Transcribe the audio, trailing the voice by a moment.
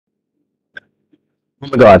Oh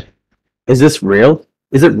my god, is this real?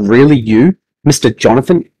 Is it really you, Mr.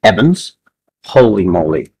 Jonathan Evans? Holy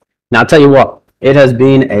moly. Now, I'll tell you what, it has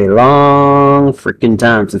been a long freaking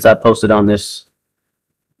time since I posted on this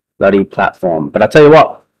bloody platform. But I'll tell you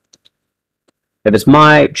what, if it's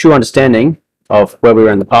my true understanding of where we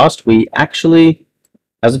were in the past, we actually,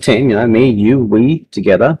 as a team, me, you, we,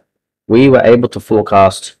 together, we were able to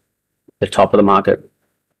forecast the top of the market.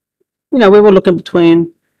 We were looking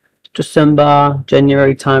between December,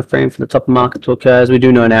 January timeframe for the top of the market to occur. As we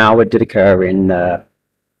do know now, it did occur in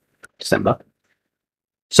December.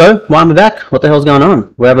 So, why am I back? What the hell's going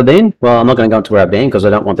on? Where have I been? Well, I'm not going to go into where I've been because I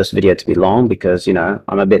don't want this video to be long because, I'm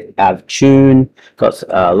a bit out of tune, got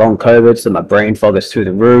long COVID, so my brain fog is through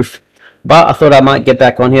the roof. But I thought I might get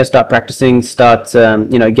back on here, start practicing, start,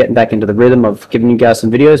 getting back into the rhythm of giving you guys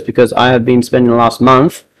some videos because I have been spending the last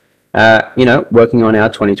month working on our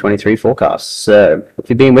 2023 forecasts. So if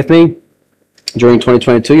you've been with me during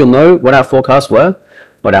 2022, you'll know what our forecasts were,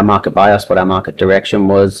 what our market bias, what our market direction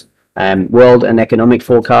was, world and economic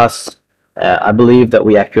forecasts. I believe that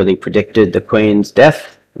we accurately predicted the Queen's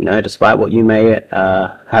death, despite what you may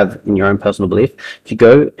have in your own personal belief. If you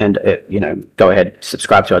go and, go ahead,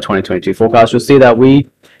 subscribe to our 2022 forecast, you'll see that we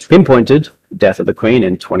pinpointed the death of the Queen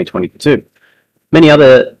in 2022. Many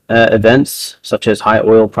other events, such as high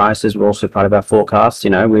oil prices, were also part of our forecast.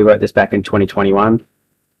 We wrote this back in 2021.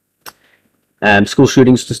 School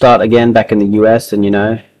shootings to start again back in the US,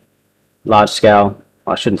 and, large scale,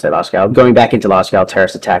 I shouldn't say large scale, going back into large scale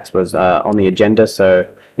terrorist attacks was on the agenda. So,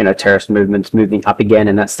 terrorist movements moving up again,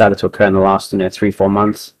 and that started to occur in the last, 3-4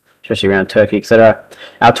 months, especially around Turkey, etc.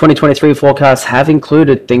 Our 2023 forecasts have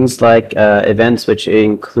included things like events which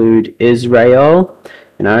include Israel.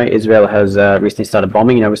 Israel has recently started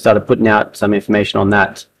bombing. We started putting out some information on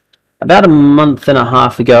that about a month and a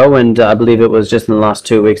half ago, and I believe it was just in the last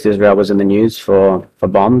 2 weeks Israel was in the news for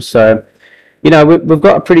bombs. So, we've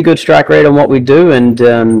got a pretty good strike rate on what we do,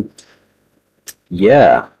 and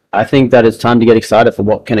yeah, I think that it's time to get excited for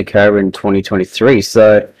what can occur in 2023.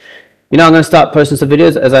 So, I'm going to start posting some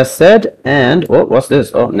videos, as I said, and, what's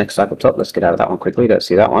this? Oh, next cycle top. Let's get out of that one quickly. Don't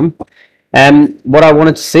see that one. What I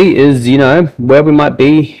wanted to see is, where we might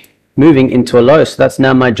be moving into a low. So that's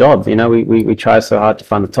now my job. We try so hard to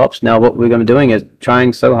find the tops. Now what we're going to be doing is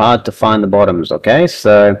trying so hard to find the bottoms. Okay,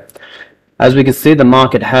 so as we can see, the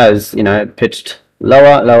market has, pitched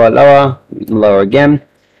lower, lower, lower, lower again.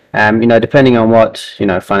 Depending on what,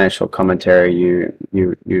 financial commentary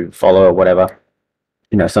you follow or whatever.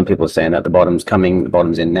 Some people are saying that the bottom's coming, the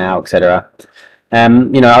bottom's in now, etc.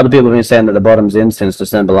 Other people have been saying that the bottom's in since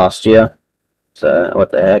December last year. So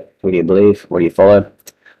what the heck? What do you believe? What do you follow?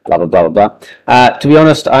 Blah, blah, blah, blah, blah. To be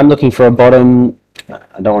honest, I'm looking for a bottom.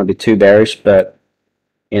 I don't want to be too bearish, but,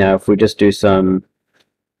 if we just do some,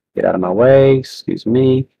 get out of my way, excuse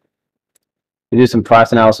me. We do some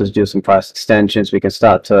price analysis, do some price extensions. We can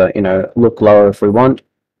start to, look lower if we want.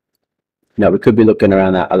 We could be looking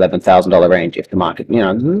around that $11,000 range if the market,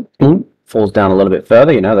 falls down a little bit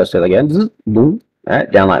further. Let's do it again. All right,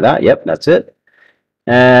 down like that. Yep, that's it.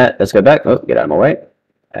 Let's go back. Oh, get out of my way.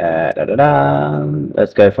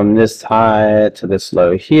 Let's go from this high to this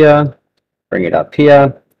low here. Bring it up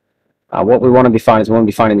here. What we want to be finding is we want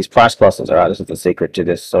to be finding these price clusters. All right, this is the secret to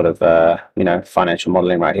this sort of, financial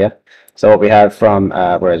modeling right here. So what we have from,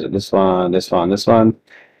 where is it? This one, this one, this one.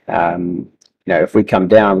 If we come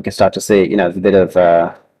down, we can start to see, a bit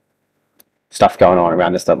of stuff going on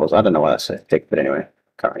around this levels. I don't know why that's so thick, but anyway.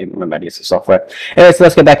 Can't even remember how to use the software. Anyway, so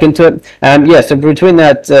let's get back into it. Yeah, so between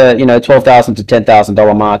that, $12,000 to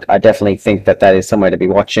 $10,000 mark, I definitely think that is somewhere to be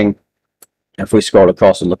watching. If we scroll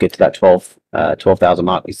across and look into that 12,000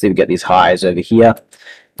 mark, we see we get these highs over here.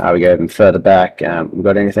 We go even further back. We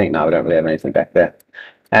got anything? No, we don't really have anything back there.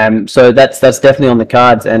 So that's definitely on the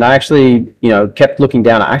cards. And I actually, kept looking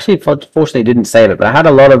down. I actually, fortunately, didn't save it, but I had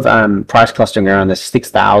a lot of price clustering around the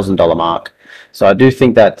 $6,000 mark. So I do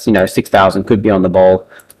think that, 6,000 could be on the ball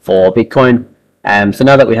for Bitcoin. So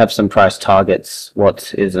now that we have some price targets,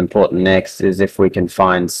 what is important next is if we can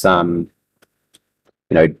find some,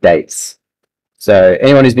 dates. So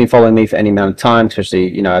anyone who's been following me for any amount of time,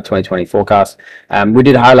 especially, our 2020 forecast, we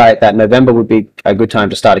did highlight that November would be a good time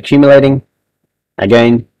to start accumulating.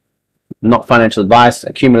 Again, not financial advice.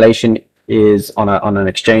 Accumulation is on an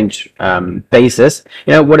exchange basis.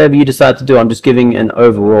 Whatever you decide to do, I'm just giving an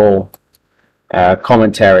overall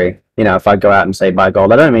commentary. If I go out and say buy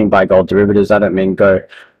gold, I don't mean buy gold derivatives. I don't mean go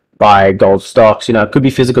buy gold stocks. It could be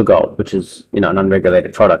physical gold, which is, an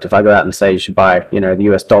unregulated product. If I go out and say you should buy, the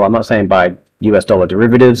US dollar, I'm not saying buy US dollar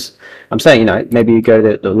derivatives. I'm saying, maybe you go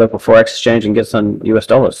to the local forex exchange and get some US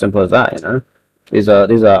dollars. Simple as that. These are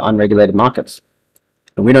unregulated markets.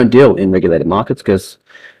 we don't deal in regulated markets because,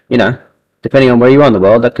 you know, depending on where you are in the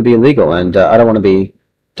world, that could be illegal, and I don't want to be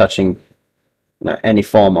touching any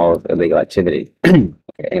form of illegal activity. Okay,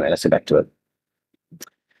 anyway, let's get back to it.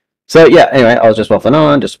 So yeah, anyway, I was just waffling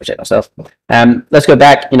on, just to protect myself. Let's go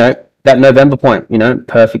back, that November point,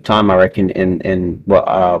 perfect time, I reckon, in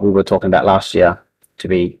what we were talking about last year to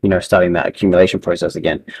be, starting that accumulation process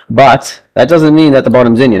again. But that doesn't mean that the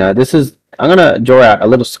bottom's in, This is, I'm going to draw out a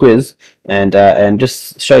little squiz and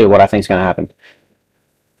just show you what I think is going to happen.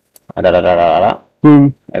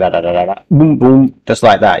 Boom, boom, boom, just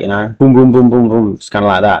like that, boom, boom, boom, boom, boom. It's kind of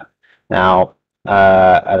like that. Now,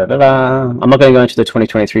 I'm not going to go into the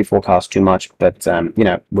 2023 forecast too much, but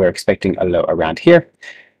we're expecting a low around here.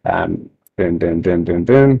 Boom, boom, boom, boom,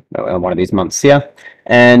 boom. One of these months here.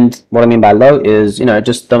 And what I mean by low is,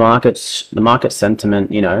 just the market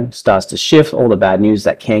sentiment, starts to shift. All the bad news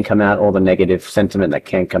that can come out, all the negative sentiment that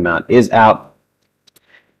can come out is out.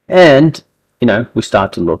 And, we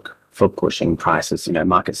start to look for pushing prices,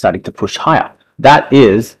 market starting to push higher. That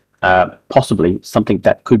is possibly something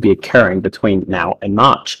that could be occurring between now and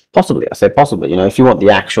March. Possibly, I say possibly. If you want the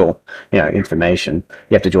actual, information,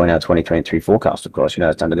 you have to join our 2023 forecast, of course.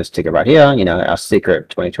 It's under this ticker right here. Our secret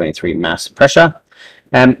 2023 mass pressure.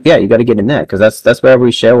 And yeah, you got to get in there because that's where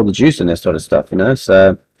we share all the juice and this sort of stuff.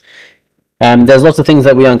 So. There's lots of things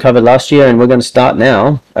that we uncovered last year, and we're going to start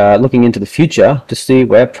now looking into the future to see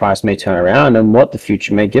where price may turn around and what the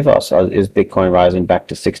future may give us. Is Bitcoin rising back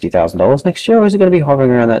to $60,000 next year, or is it going to be hovering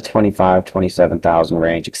around that 25, 27,000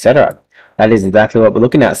 range, etc.? That is exactly what we're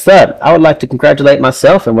looking at. So I would like to congratulate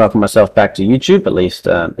myself and welcome myself back to YouTube. At least,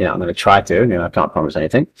 I'm going to try to. I can't promise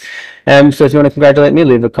anything. So if you want to congratulate me,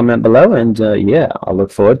 leave a comment below, and yeah, I look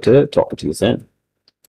forward to talking to you soon.